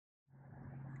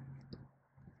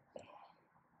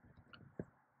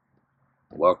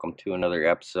Welcome to another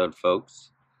episode,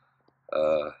 folks.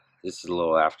 This is a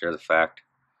little after the fact.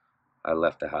 I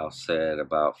left the house at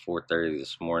about 4:30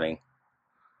 this morning,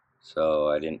 so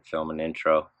I didn't film an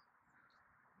intro.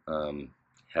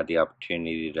 Had the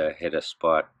opportunity to hit a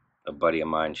spot a buddy of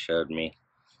mine showed me,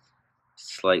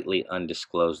 slightly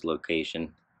undisclosed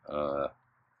location. I'm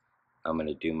going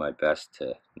to do my best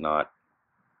to not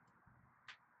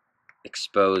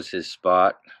expose his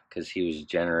spot because he was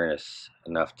generous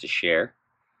enough to share.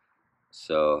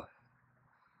 So,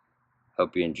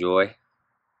 hope you enjoy.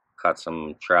 Caught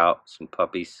some trout, some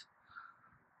puppies,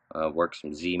 worked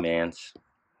some Z-mans.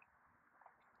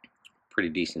 Pretty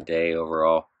decent day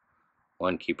overall.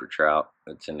 One keeper trout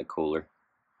that's in the cooler.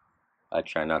 I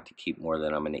try not to keep more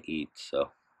than I'm going to eat,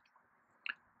 so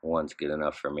one's good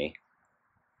enough for me.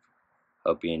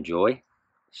 Hope you enjoy.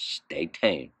 Stay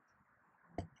tuned.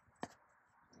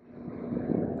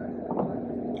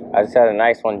 I just had a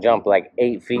nice one jump like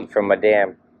 8 feet from my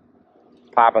damn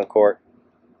popping cork.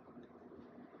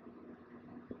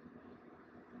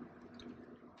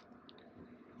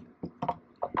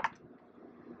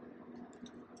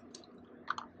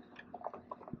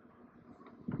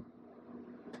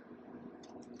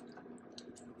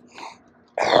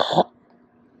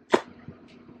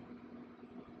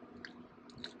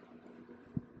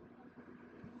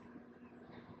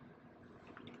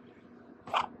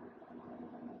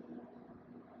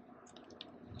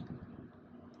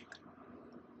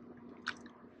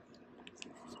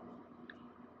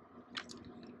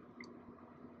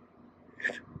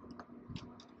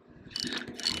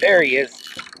 There he is.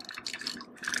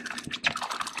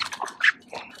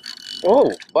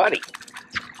 Oh, buddy.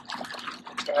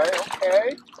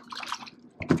 Okay.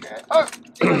 Oh,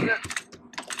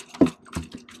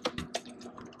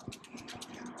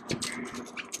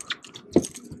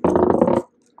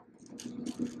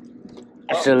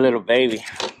 It's a little baby.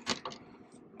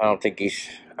 I don't think he's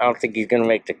gonna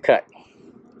make the cut.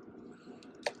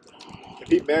 if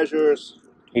he measures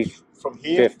He's from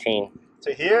here 15.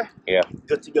 to here, Yeah.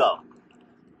 good to go.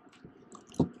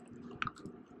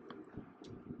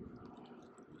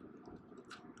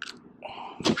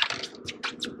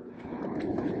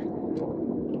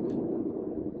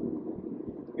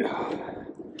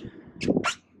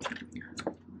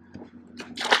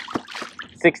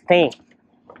 Sixteen.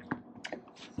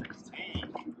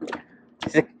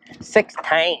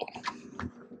 16.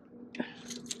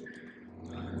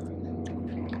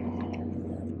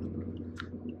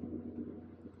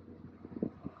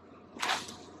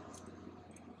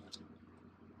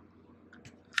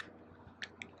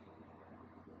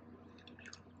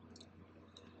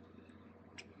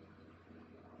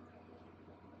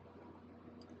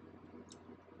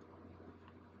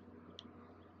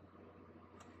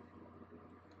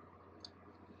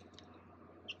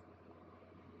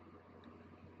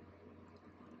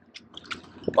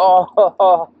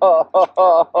 Oh,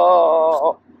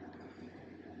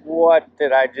 what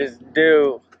did I just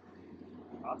do?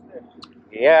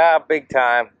 Yeah, big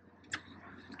time.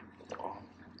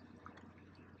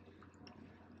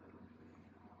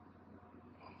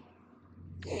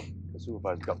 The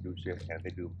supervisors don't do shit, and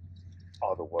they do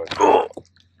all the work. I'm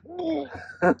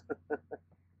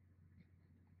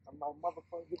like,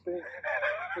 motherfucker, you think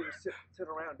you sit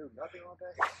around and do nothing all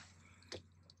day?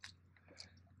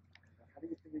 How do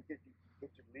you think you get your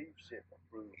leave shit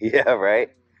approved? Yeah, right?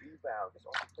 Rebound, it's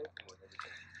all paperwork and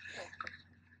everything.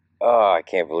 Oh, I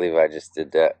can't believe I just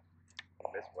did that.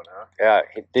 This one, huh? Yeah,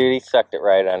 dude, he sucked it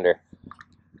right under.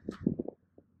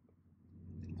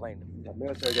 The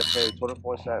military gets paid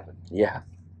 24/7. Yeah.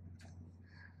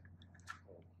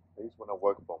 They just want to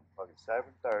work from fucking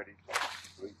 7:30 to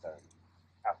 3:30.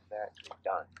 After that, you're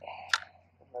done.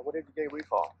 I'm like, what did you get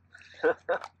recall?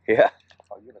 Yeah.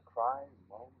 Are you gonna cry and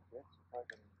moan, bitch,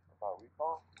 fucking about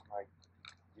recall? I'm like,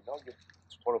 you know, you're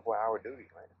 24-hour duty,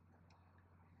 right?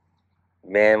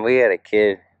 Man, we had a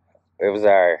kid. It was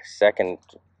our second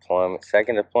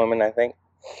deployment, I think.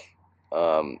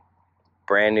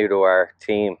 Brand new to our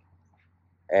team.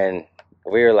 And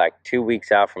we were like 2 weeks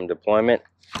out from deployment.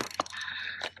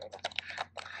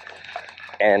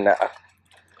 And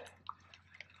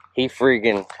he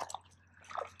freaking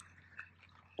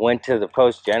went to the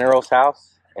post general's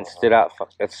house and stood out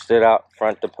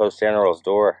front the post general's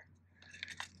door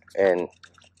and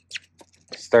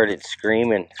started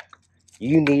screaming,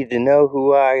 "You need to know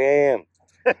who I am.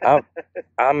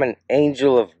 I'm an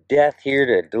angel of death here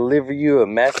to deliver you a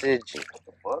message."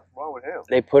 What's wrong with him?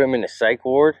 They put him in the psych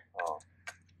ward, Oh.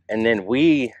 and then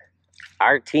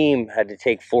our team had to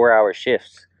take 4-hour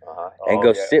shifts and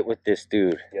go sit with this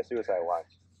dude. Yeah, suicide watch.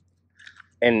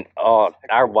 And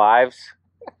our wives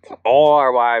All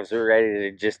our wives are ready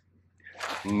to just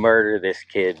murder this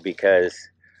kid because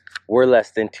we're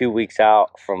less than 2 weeks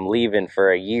out from leaving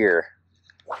for a year.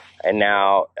 And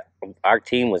now our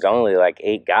team was only like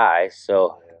 8 guys,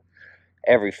 so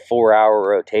every 4-hour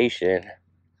rotation,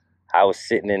 I was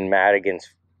sitting in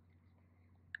Madigan's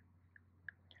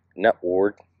nut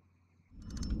ward.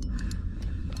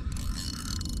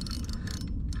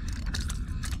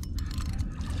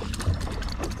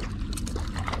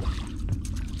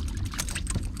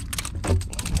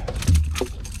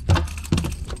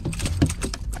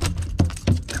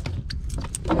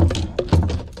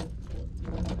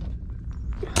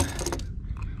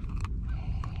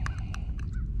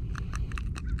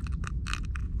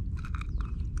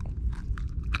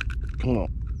 Come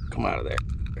on, come out of there.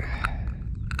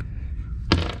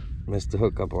 Missed the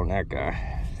hookup on that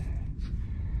guy.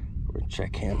 We'll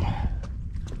check him.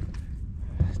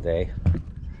 Stay.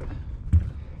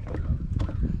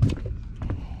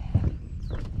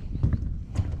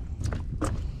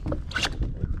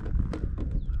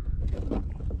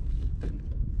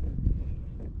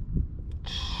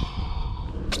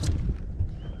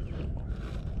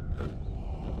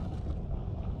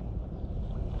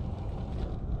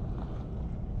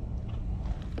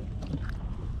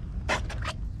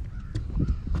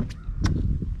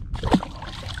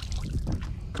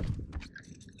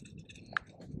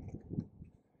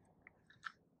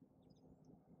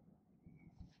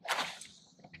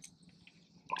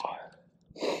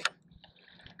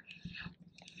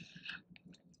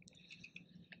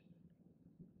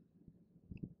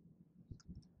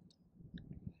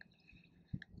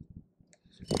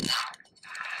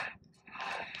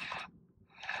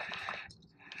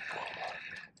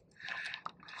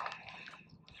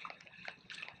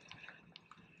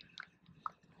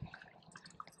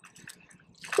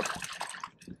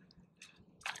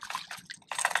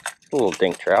 A little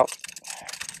dink trout.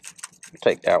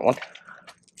 Take that one.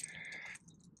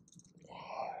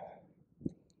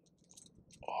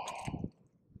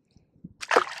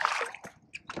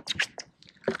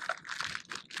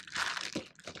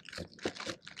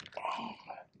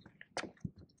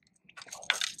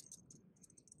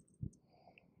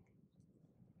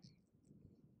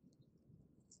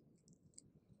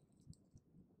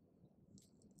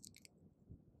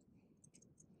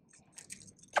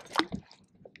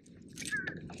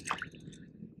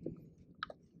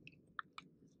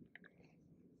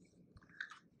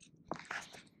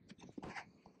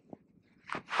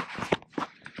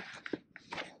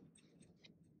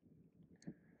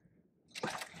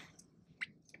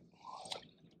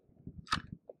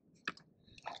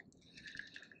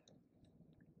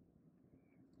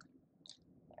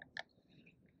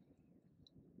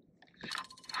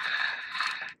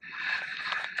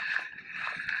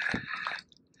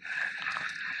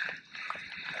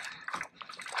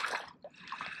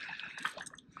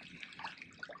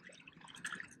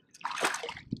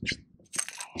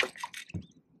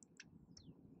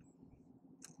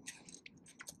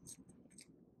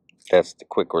 That's the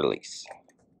quick release.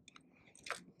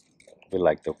 We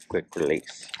like the quick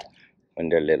release when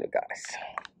they're little guys.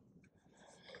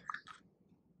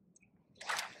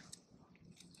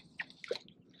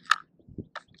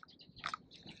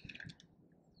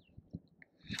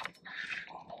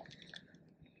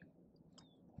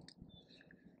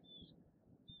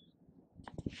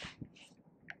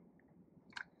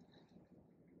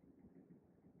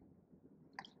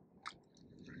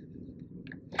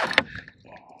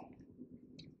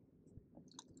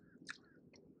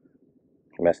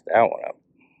 Messed that one up.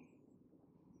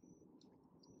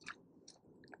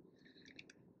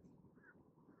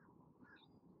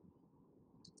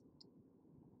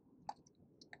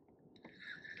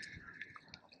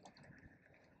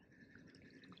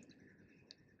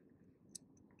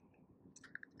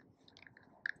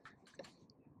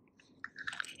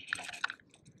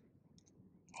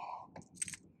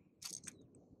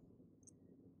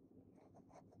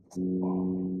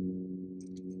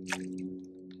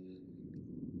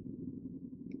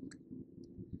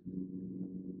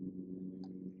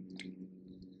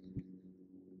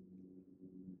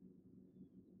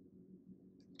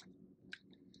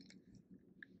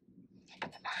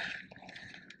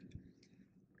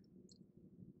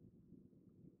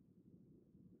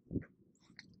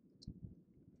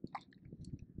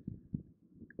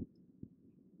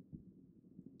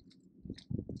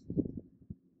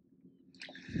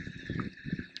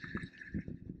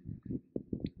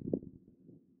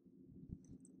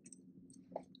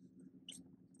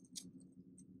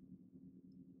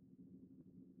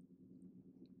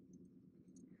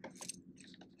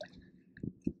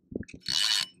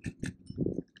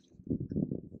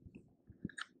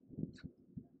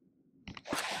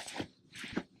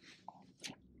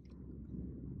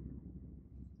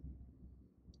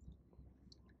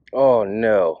 Oh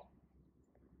no.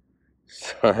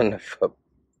 Son of a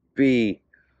bee.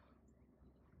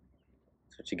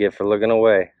 That's what you get for looking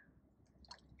away.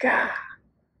 God.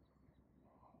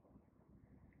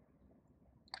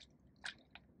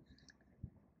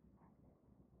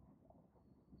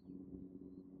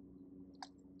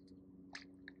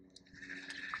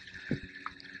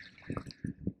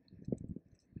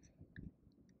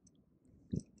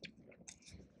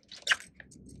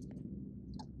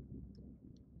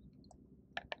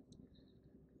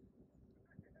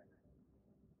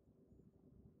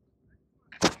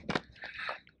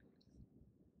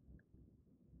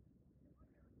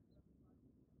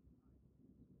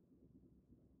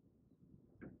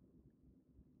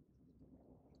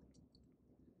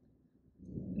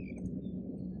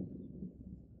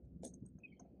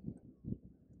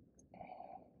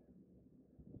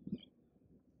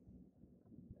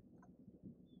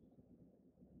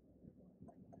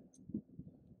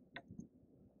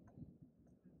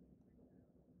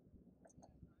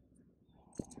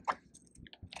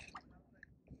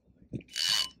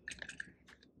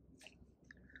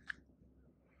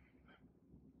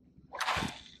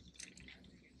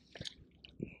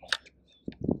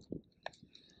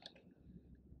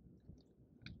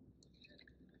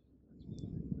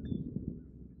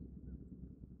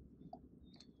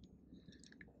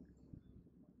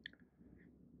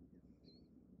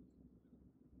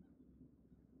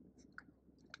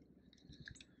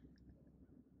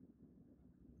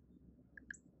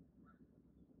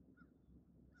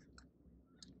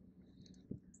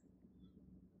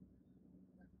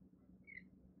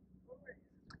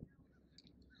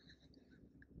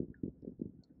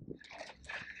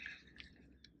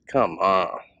 Come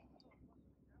on.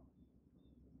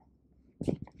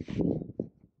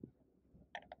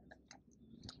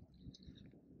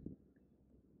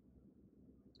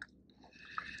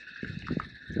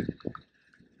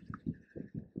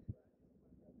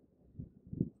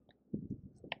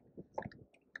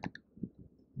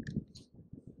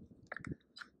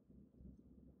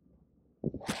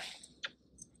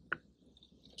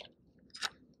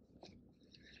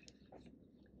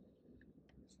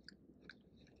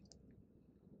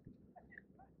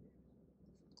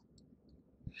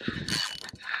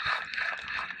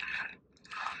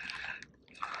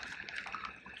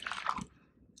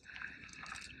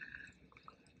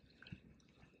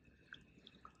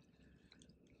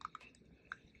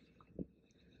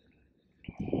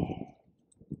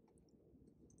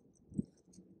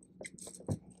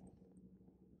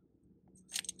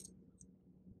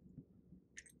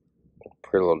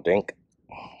 Pretty little dink.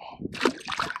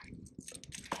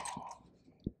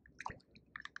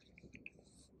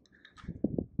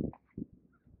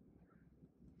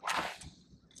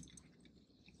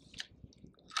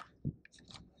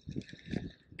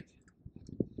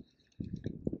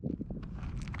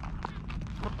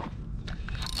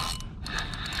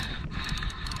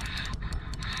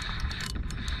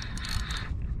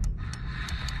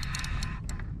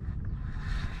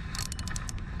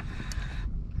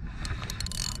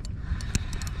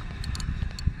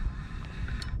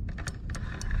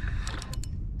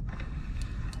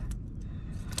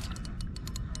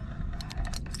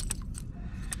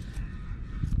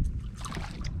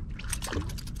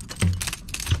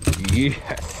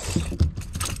 Yes.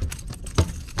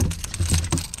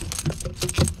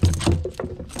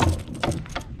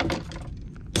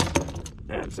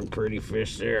 That's a pretty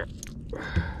fish there.